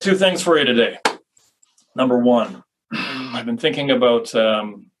Two things for you today. Number one, I've been thinking about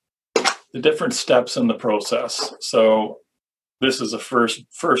the different steps in the process. So this is a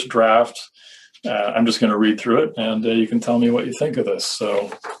first draft. I'm just going to read through it, and you can tell me what you think of this.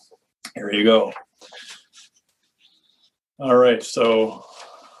 So here you go. All right. So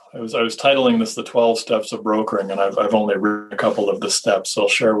I was titling this "The 12 Steps of Brokering," and I've only written a couple of the steps. So I'll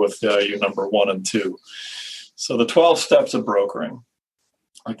share with you number 1 and 2. So the 12 steps of brokering,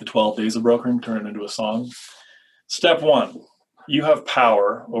 like the 12 days of brokering, turn it into a song. Step 1, you have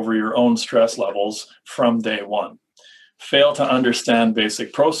power over your own stress levels from day one. Fail to understand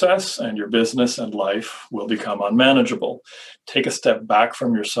basic process and your business and life will become unmanageable. Take a step back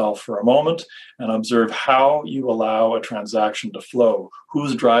from yourself for a moment and observe how you allow a transaction to flow.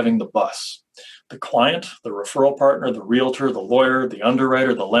 Who's driving the bus? The client, the referral partner, the realtor, the lawyer, the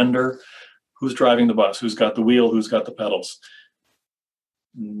underwriter, the lender. Who's driving the bus? Who's got the wheel? Who's got the pedals?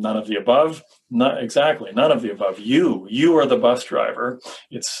 None of the above. Not exactly. None of the above. You are the bus driver.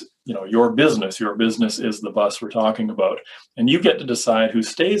 It's, your business. Your business is the bus we're talking about. And you get to decide who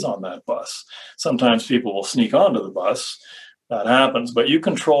stays on that bus. Sometimes people will sneak onto the bus. That happens. But you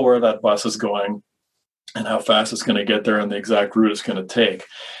control where that bus is going and how fast it's going to get there and the exact route it's going to take.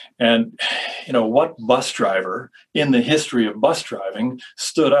 And, what bus driver in the history of bus driving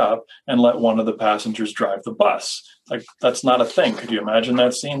stood up and let one of the passengers drive the bus? Like, that's not a thing. Could you imagine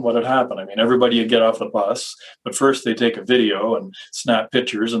that scene? What would happen? I mean, everybody would get off the bus, but first they take a video and snap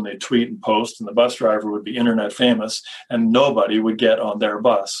pictures and they tweet and post, and the bus driver would be internet famous and nobody would get on their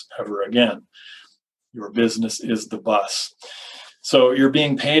bus ever again. Your business is the bus. So you're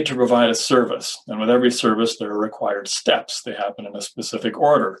being paid to provide a service, and with every service, there are required steps. They happen in a specific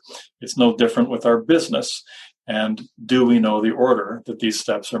order. It's no different with our business. And do we know the order that these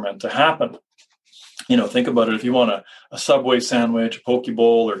steps are meant to happen? Think about it. If you want a Subway sandwich, a Poke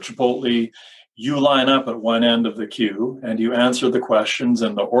Bowl, or Chipotle, you line up at one end of the queue and you answer the questions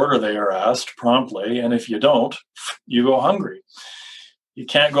in the order they are asked promptly. And if you don't, you go hungry. You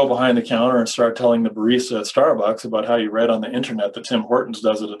can't go behind the counter and start telling the barista at Starbucks about how you read on the internet that Tim Hortons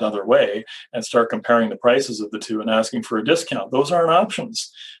does it another way and start comparing the prices of the two and asking for a discount. Those aren't options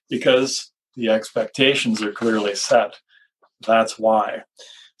because the expectations are clearly set. That's why.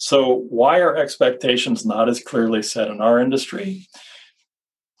 So why are expectations not as clearly set in our industry?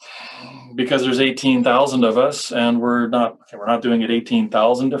 Because there's 18,000 of us and we're not doing it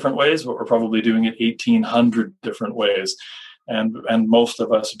 18,000 different ways, but we're probably doing it 1,800 different ways. And most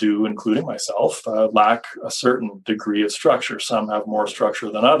of us do, including myself, lack a certain degree of structure. Some have more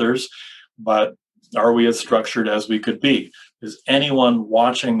structure than others, but are we as structured as we could be? Is anyone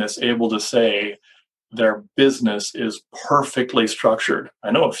watching this able to say their business is perfectly structured?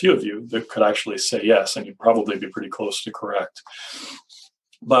 I know a few of you that could actually say yes, and you'd probably be pretty close to correct.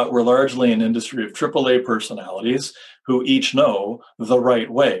 But we're largely an industry of AAA personalities who each know the right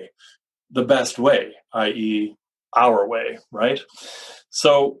way, the best way, i.e., our way, right?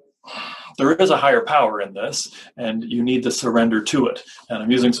 So there is a higher power in this, and you need to surrender to it. And I'm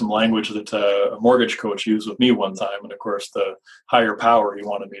using some language that a mortgage coach used with me one time, and of course, the higher power he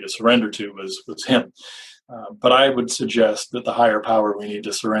wanted me to surrender to was him. But I would suggest that the higher power we need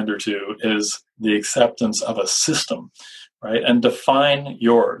to surrender to is the acceptance of a system, right? And define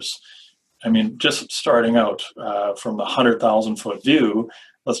yours. I mean, just starting out from the 100,000-foot view,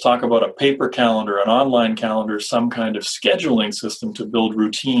 let's talk about a paper calendar, an online calendar, some kind of scheduling system to build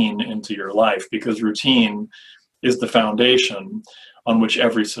routine into your life, because routine is the foundation on which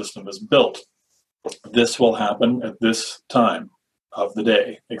every system is built. This will happen at this time of the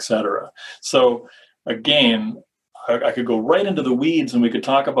day, etc. So again, I could go right into the weeds and we could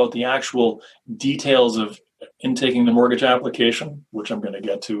talk about the actual details of intaking the mortgage application, which I'm going to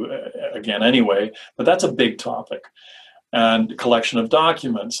get to again anyway, but that's a big topic. And collection of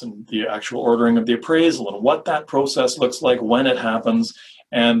documents and the actual ordering of the appraisal and what that process looks like when it happens.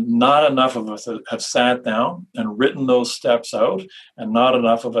 And not enough of us have sat down and written those steps out, and not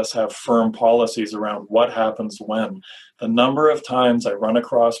enough of us have firm policies around what happens when. The number of times I run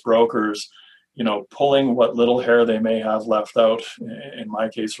across brokers, pulling what little hair they may have left out, in my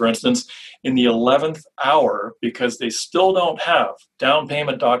case, for instance, in the 11th hour, because they still don't have down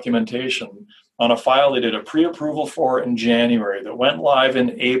payment documentation on a file they did a pre-approval for in January that went live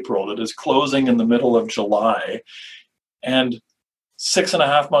in April, that is closing in the middle of July. And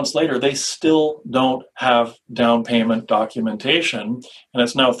 6.5 months later, they still don't have down payment documentation, and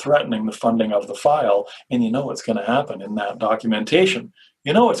it's now threatening the funding of the file. And you know what's going to happen in that documentation.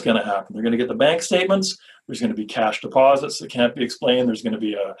 You know what's going to happen. They're going to get the bank statements. There's going to be cash deposits that can't be explained. There's going to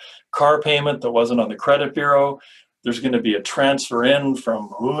be a car payment that wasn't on the credit bureau. there's going to be a transfer in from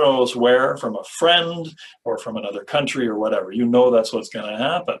who knows where, from a friend or from another country or whatever. You know that's what's going to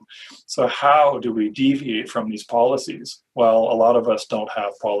happen. So how do we deviate from these policies? Well, a lot of us don't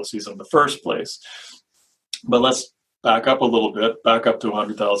have policies in the first place. But let's back up a little bit, back up to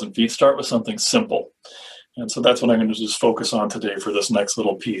 100,000 feet, start with something simple. And so that's what I'm going to just focus on today for this next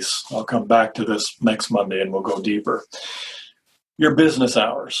little piece. I'll come back to this next Monday and we'll go deeper. Your business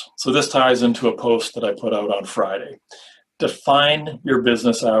hours. So this ties into a post that I put out on Friday. Define your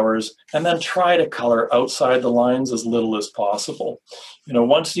business hours and then try to color outside the lines as little as possible.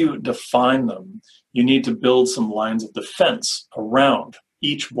 Once you define them, you need to build some lines of defense around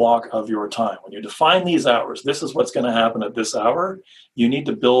each block of your time. When you define these hours, this is what's going to happen at this hour. You need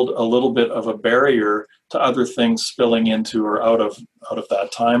to build a little bit of a barrier to other things spilling into or out of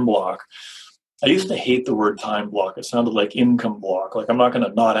that time block. I used to hate the word time block. It sounded like income block. Like I'm not going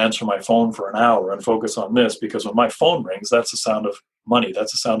to not answer my phone for an hour and focus on this, because when my phone rings, that's the sound of money.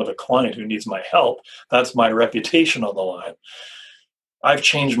 That's the sound of a client who needs my help. That's my reputation on the line. I've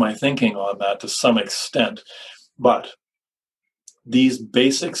changed my thinking on that to some extent, but these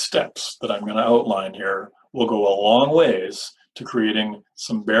basic steps that I'm going to outline here will go a long ways to creating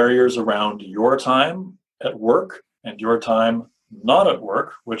some barriers around your time at work and your time not at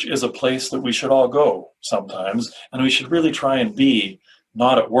work, which is a place that we should all go sometimes. And we should really try and be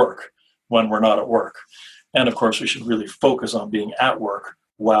not at work when we're not at work. And of course, we should really focus on being at work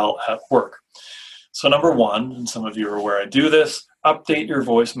while at work. So number one, and some of you are aware I do this, update your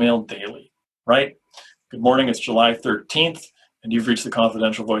voicemail daily, right? Good morning, it's July 13th. And you've reached the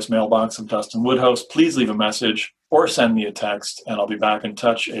confidential voicemail box of Dustin Woodhouse. Please leave a message or send me a text, and I'll be back in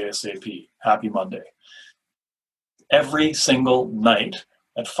touch ASAP. Happy Monday. Every single night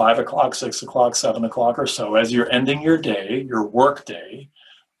at 5 o'clock, 6 o'clock, 7 o'clock or so, as you're ending your day, your work day,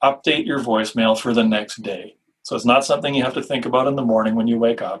 update your voicemail for the next day. So it's not something you have to think about in the morning when you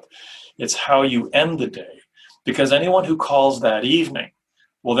wake up. It's how you end the day. Because anyone who calls that evening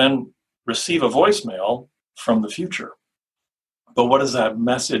will then receive a voicemail from the future. But what is that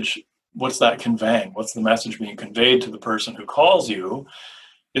message? What's that conveying? What's the message being conveyed to the person who calls you?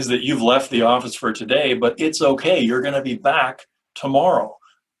 Is that you've left the office for today, but it's okay. You're going to be back tomorrow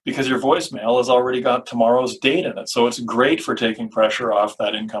because your voicemail has already got tomorrow's date in it. So it's great for taking pressure off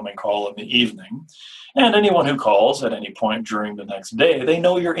that incoming call in the evening. And anyone who calls at any point during the next day, they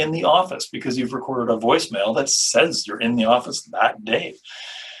know you're in the office because you've recorded a voicemail that says you're in the office that day.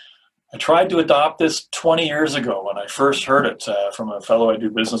 I tried to adopt this 20 years ago when I first heard it from a fellow I do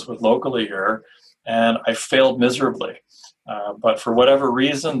business with locally here, and I failed miserably. But for whatever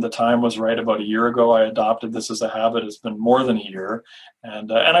reason, the time was right. About a year ago, I adopted this as a habit. It's been more than a year, and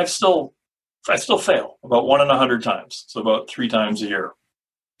I still fail about 1 in 100 times. So about 3 times a year,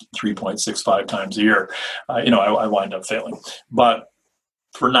 3.65 times a year. I wind up failing. But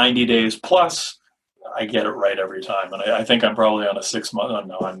for 90 days plus, I get it right every time. And I think I'm probably on a 6 month. Oh,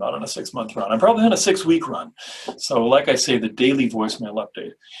 no, I'm not on a 6 month run. I'm probably on a 6 week run. So like I say, the daily voicemail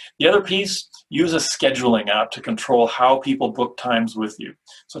update. The other piece, use a scheduling app to control how people book times with you.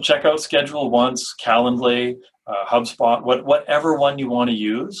 So check out Schedule Once, Calendly, HubSpot, whatever one you want to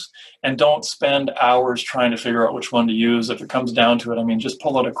use. And don't spend hours trying to figure out which one to use. If it comes down to it, just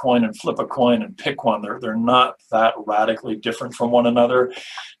pull out a coin and flip a coin and pick one. They're not that radically different from one another.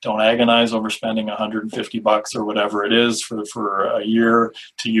 Don't agonize over spending $150 or whatever it is for a year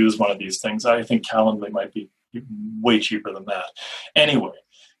to use one of these things. I think Calendly might be way cheaper than that. Anyway,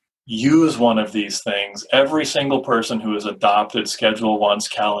 use one of these things. Every single person who has adopted Schedule Once,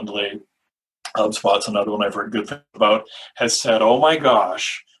 Calendly, HubSpot's another one I've heard good things about, has said, oh my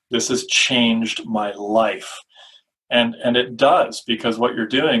gosh, this has changed my life. And it does, because what you're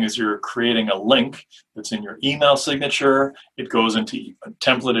doing is you're creating a link that's in your email signature. It goes into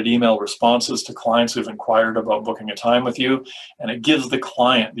templated email responses to clients who've inquired about booking a time with you. And it gives the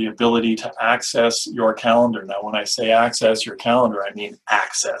client the ability to access your calendar. Now, when I say access your calendar, I mean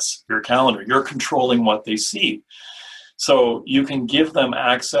access your calendar. You're controlling what they see. So you can give them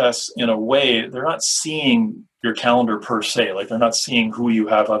access in a way they're not seeing your calendar per se, like they're not seeing who you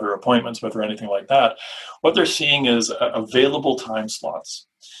have other appointments with or anything like that. What they're seeing is available time slots.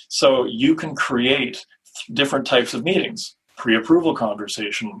 So you can create different types of meetings: pre-approval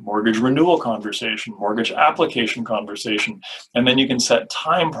conversation, mortgage renewal conversation, mortgage application conversation, and then you can set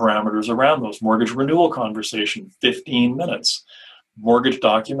time parameters around those. Mortgage renewal conversation, 15 minutes. Mortgage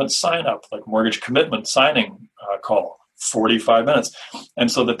document sign up, like mortgage commitment signing call, 45 minutes.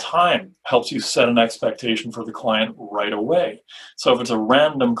 And so the time helps you set an expectation for the client right away. So if it's a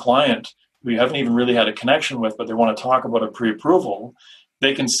random client who you haven't even really had a connection with, but they want to talk about a pre-approval,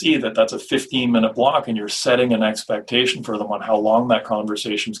 they can see that that's a 15-minute block and you're setting an expectation for them on how long that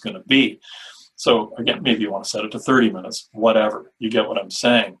conversation is going to be. So again, maybe you want to set it to 30 minutes, whatever. You get what I'm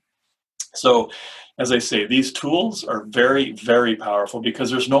saying. So as I say, these tools are very, very powerful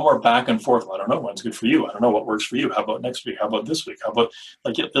because there's no more back and forth. Well, I don't know when's good for you. I don't know what works for you. How about next week? How about this week? How about,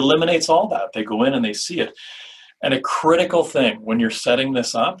 like, it eliminates all that. They go in and they see it. And a critical thing when you're setting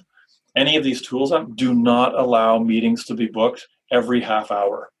this up, any of these tools up, do not allow meetings to be booked every half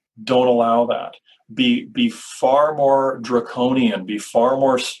hour. Don't allow that. Be far more draconian, be far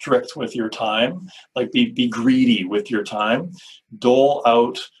more strict with your time, like be greedy with your time. Dole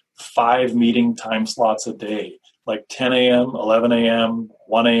out 5 meeting time slots a day, like 10 a.m., 11 a.m.,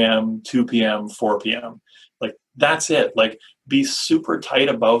 1 a.m., 2 p.m., 4 p.m. Like that's it. Like be super tight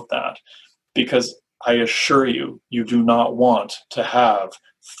about that, because I assure you, you do not want to have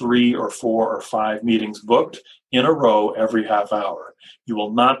 3 or 4 or 5 meetings booked in a row every half hour. You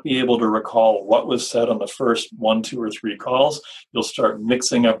will not be able to recall what was said on the first 1, 2, or 3 calls. You'll start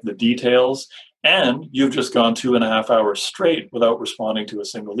mixing up the details, and you've just gone 2.5 hours straight without responding to a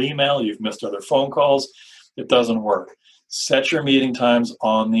single email. You've missed other phone calls. It doesn't work. Set your meeting times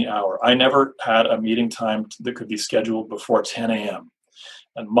on the hour. I never had a meeting time that could be scheduled before 10 a.m.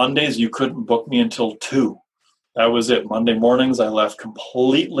 And Mondays, you couldn't book me until 2. That was it. Monday mornings, I left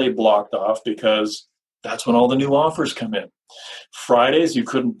completely blocked off because that's when all the new offers come in. Fridays, you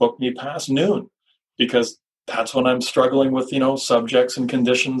couldn't book me past noon because that's when I'm struggling with, subjects and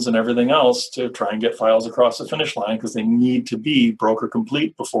conditions and everything else to try and get files across the finish line, because they need to be broker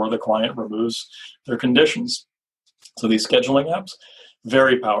complete before the client removes their conditions. So these scheduling apps,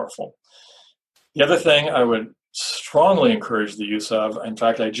 very powerful. The other thing I would strongly encourage the use of, in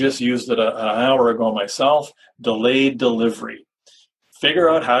fact, I just used it an hour ago myself, delayed delivery. Figure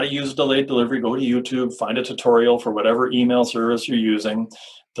out how to use delayed delivery. Go to YouTube, find a tutorial for whatever email service you're using.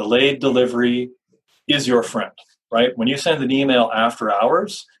 Delayed delivery is your friend, right? When you send an email after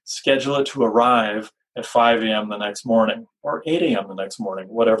hours, schedule it to arrive at 5 a.m. the next morning or 8 a.m. the next morning,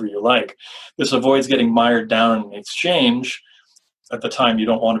 whatever you like. This avoids getting mired down in the exchange at the time you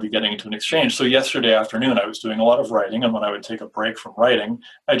don't want to be getting into an exchange. So yesterday afternoon, I was doing a lot of writing, and when I would take a break from writing,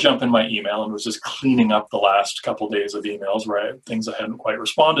 I jump in my email and was just cleaning up the last couple of days of emails where I had things I hadn't quite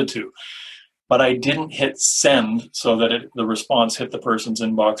responded to. But I didn't hit send so that the response hit the person's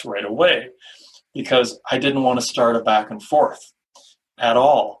inbox right away, because I didn't want to start a back and forth at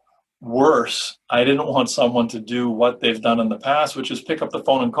all. Worse, I didn't want someone to do what they've done in the past, which is pick up the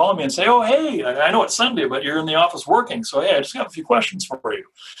phone and call me and say, oh, hey, I know it's Sunday, but you're in the office working. So, hey, I just got a few questions for you.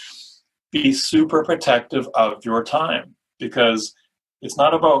 Be super protective of your time, because it's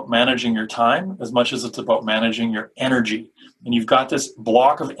not about managing your time as much as it's about managing your energy. And you've got this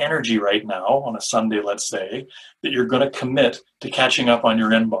block of energy right now on a Sunday, let's say, that you're going to commit to catching up on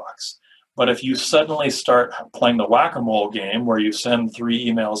your inbox. But if you suddenly start playing the whack-a-mole game where you send 3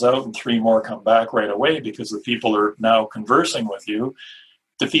 emails out and 3 more come back right away because the people are now conversing with you,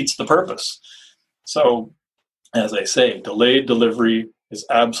 defeats the purpose. So, as I say, delayed delivery is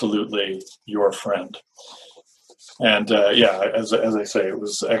absolutely your friend. And as I say, it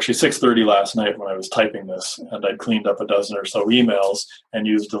was actually 6:30 last night when I was typing this, and I'd cleaned up a dozen or so emails and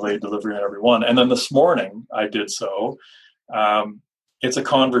used delayed delivery on every one. And then this morning I did so. It's a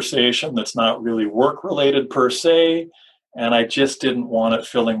conversation that's not really work-related per se, and I just didn't want it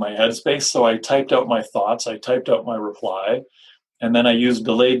filling my headspace. So I typed out my thoughts, I typed out my reply, and then I used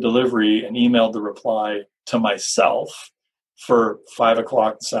delayed delivery and emailed the reply to myself for 5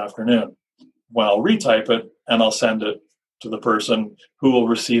 o'clock this afternoon. Well, I'll retype it, and I'll send it to the person who will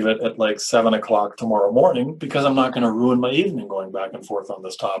receive it at like 7 o'clock tomorrow morning, because I'm not going to ruin my evening going back and forth on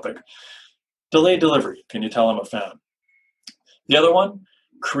this topic. Delayed delivery. Can you tell I'm a fan? The other one,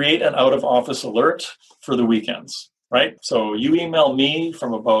 create an out-of-office alert for the weekends, right? So you email me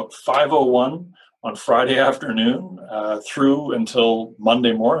from about 5:01 on Friday afternoon through until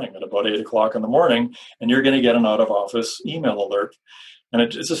Monday morning at about 8 o'clock in the morning, and you're going to get an out-of-office email alert. And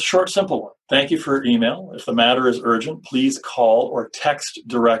it's a short, simple one. Thank you for your email. If the matter is urgent, please call or text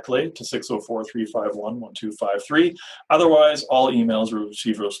directly to 604-351-1253. Otherwise, all emails will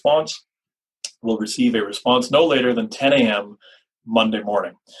receive a response. Will receive a response no later than 10 a.m. Monday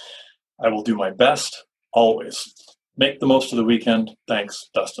morning. I will do my best, always. Make the most of the weekend. Thanks,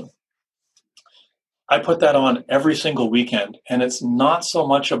 Dustin. I put that on every single weekend, and it's not so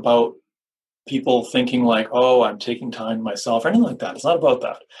much about people thinking like, oh, I'm taking time to myself, or anything like that. It's not about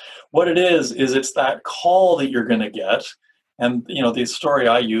that. What it is it's that call that you're going to get. And, the story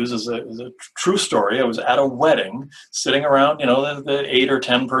I use is a true story. I was at a wedding, sitting around, the 8 or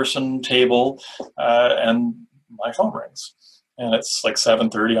 10 person table, and my phone rings. and it's like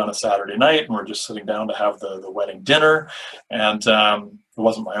 7:30 on a Saturday night, and we're just sitting down to have the wedding dinner. And it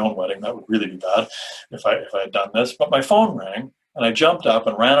wasn't my own wedding. That would really be bad if I had done this. But my phone rang, and I jumped up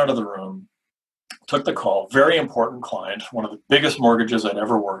and ran out of the room, took the call. Very important client, one of the biggest mortgages I'd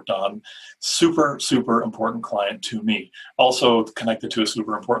ever worked on. Super, super important client to me. Also connected to a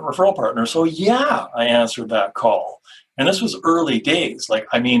super important referral partner. So yeah, I answered that call. And this was early days.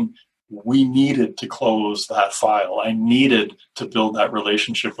 We needed to close that file. I needed to build that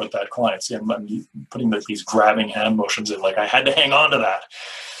relationship with that client. See, I'm putting these grabbing hand motions in, I had to hang on to that.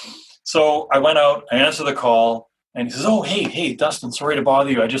 So I went out, I answered the call, and he says, "Oh, hey, Dustin, sorry to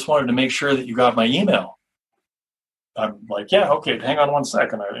bother you. I just wanted to make sure that you got my email." I'm like, "Yeah, okay, hang on one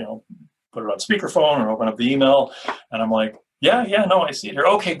second." I, put it on speakerphone and open up the email, and I'm like, yeah, no, I see it here.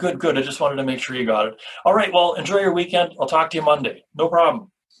 Okay, good. I just wanted to make sure you got it. All right, well, enjoy your weekend. I'll talk to you Monday. No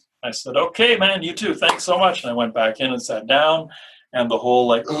problem. I said, "Okay, man, you too. Thanks so much." And I went back in and sat down, and the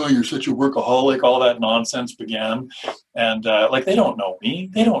whole "oh, you're such a workaholic," all that nonsense began. And they don't know me.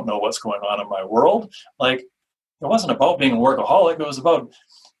 They don't know what's going on in my world. It wasn't about being a workaholic. It was about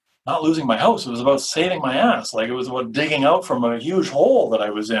not losing my house. It was about saving my ass. It was about digging out from a huge hole that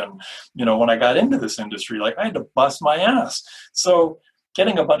I was in, when I got into this industry. I had to bust my ass. So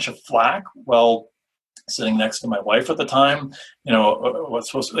getting a bunch of flack, sitting next to my wife at the time, what's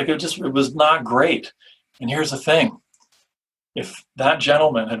supposed to, it was not great. And here's the thing. If that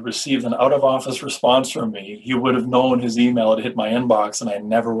gentleman had received an out-of-office response from me, he would have known his email had hit my inbox, and I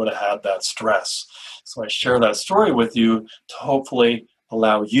never would have had that stress. So I share that story with you to hopefully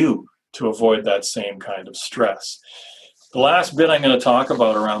allow you to avoid that same kind of stress. The last bit I'm going to talk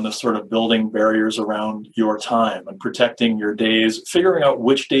about around this sort of building barriers around your time and protecting your days, figuring out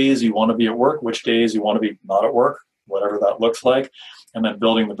which days you want to be at work, which days you want to be not at work, whatever that looks like, and then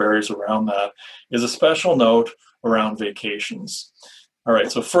building the barriers around that, is a special note around vacations. All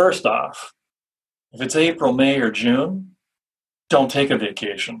right, so first off, if it's April, May, or June, don't take a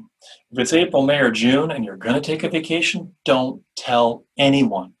vacation. If it's April, May, or June and you're going to take a vacation, don't tell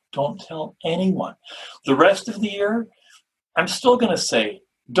anyone. Don't tell anyone. The rest of the year, I'm still going to say,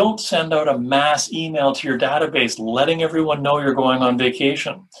 don't send out a mass email to your database letting everyone know you're going on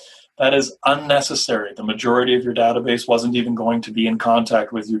vacation. That is unnecessary. The majority of your database wasn't even going to be in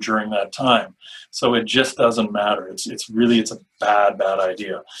contact with you during that time. So it just doesn't matter. It's a bad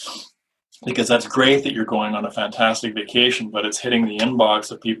idea. Because that's great that you're going on a fantastic vacation, but it's hitting the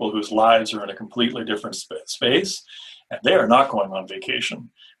inbox of people whose lives are in a completely different space, and they are not going on vacation.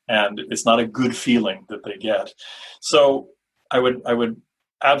 And it's not a good feeling that they get. So I would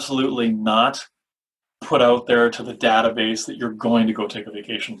absolutely not put out there to the database that you're going to go take a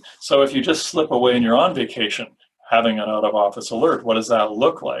vacation. So if you just slip away and you're on vacation, having an out-of-office alert, what does that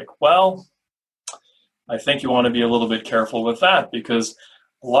look like? Well, I think you want to be a little bit careful with that, because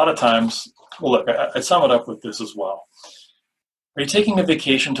a lot of times, look, I sum it up with this as well. Are you taking a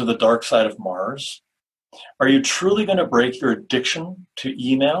vacation to the dark side of Mars? Are you truly going to break your addiction to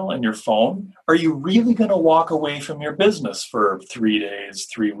email and your phone? Are you really going to walk away from your business for 3 days,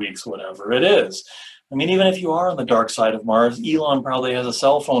 3 weeks, whatever it is? I mean, even if you are on the dark side of Mars, Elon probably has a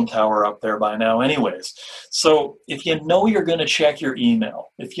cell phone tower up there by now anyways. So if you know you're going to check your email,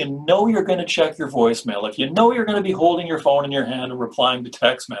 if you know you're going to check your voicemail, if you know you're going to be holding your phone in your hand and replying to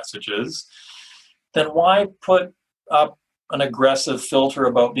text messages, then why put up an aggressive filter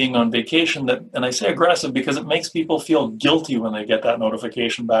about being on vacation? And I say aggressive because it makes people feel guilty when they get that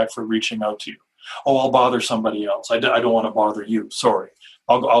notification back for reaching out to you. Oh, I'll bother somebody else. I don't want to bother you. Sorry.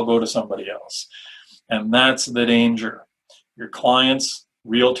 I'll go to somebody else. And that's the danger. Your clients,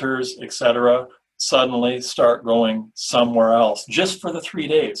 realtors, etc., suddenly start going somewhere else just for the 3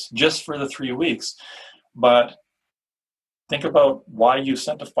 days, just for the 3 weeks. But think about why you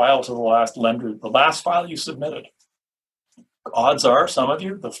sent a file to the last lender, the last file you submitted. Odds are, some of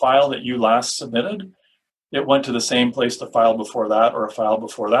you, the file that you last submitted, it went to the same place the file before that or a file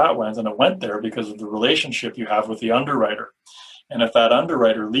before that went, and it went there because of the relationship you have with the underwriter. And if that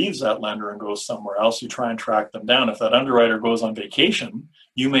underwriter leaves that lender and goes somewhere else, you try and track them down. If that underwriter goes on vacation,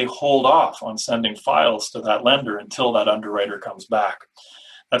 you may hold off on sending files to that lender until that underwriter comes back.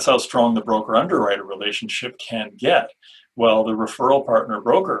 That's how strong the broker-underwriter relationship can get. Well, the referral partner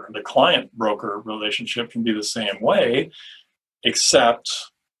broker, the client broker relationship can be the same way, except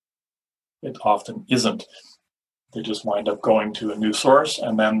it often isn't. They just wind up going to a new source,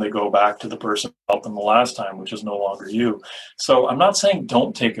 and then they go back to the person who helped them the last time, which is no longer you. So I'm not saying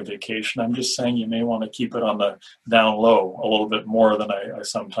don't take a vacation. I'm just saying you may want to keep it on the down low a little bit more than I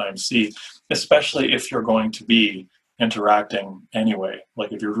sometimes see, especially if you're going to be interacting anyway.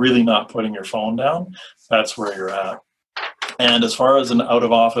 Like if you're really not putting your phone down, that's where you're at. And as far as an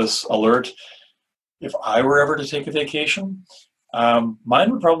out-of-office alert, if I were ever to take a vacation,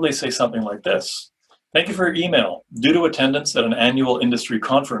 mine would probably say something like this. Thank you for your email. Due to attendance at an annual industry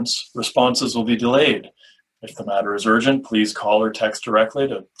conference, responses will be delayed. If the matter is urgent, please call or text directly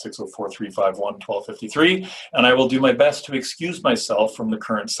to 604-351-1253, and I will do my best to excuse myself from the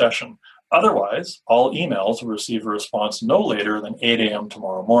current session. Otherwise, all emails will receive a response no later than 8 a.m.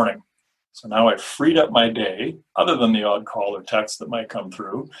 tomorrow morning. So now I've freed up my day, other than the odd call or text that might come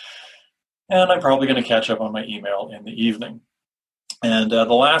through, and I'm probably going to catch up on my email in the evening. And the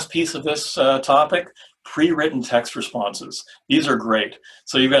last piece of this topic, pre-written text responses. These are great.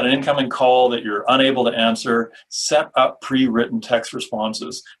 So you've got an incoming call that you're unable to answer, set up pre-written text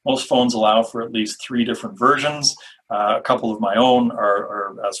responses. Most phones allow for at least 3 different versions. A couple of my own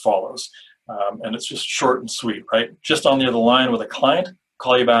are as follows. And it's just short and sweet, right? Just on the other line with a client,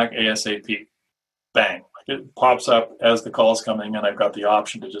 call you back ASAP. Bang. It pops up as the call is coming, and I've got the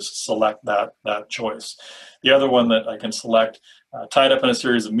option to just select that choice. The other one that I can select, tied up in a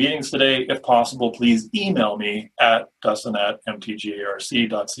series of meetings today. If possible, please email me at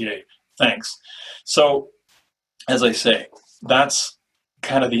dustin@mtgarc.ca. Thanks. So, as I say, that's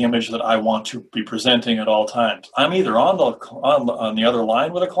kind of the image that I want to be presenting at all times. I'm either on the other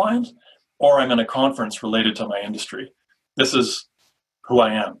line with a client, or I'm in a conference related to my industry. This is who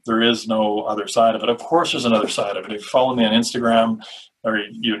I am. There is no other side of it. Of course, there's another side of it. If you follow me on Instagram, or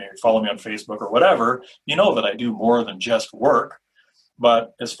you follow me on Facebook or whatever, you know that I do more than just work.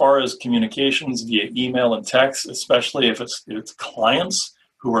 But as far as communications via email and text, especially if it's clients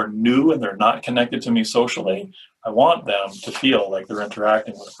who are new and they're not connected to me socially, I want them to feel like they're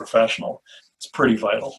interacting with a professional. It's pretty vital.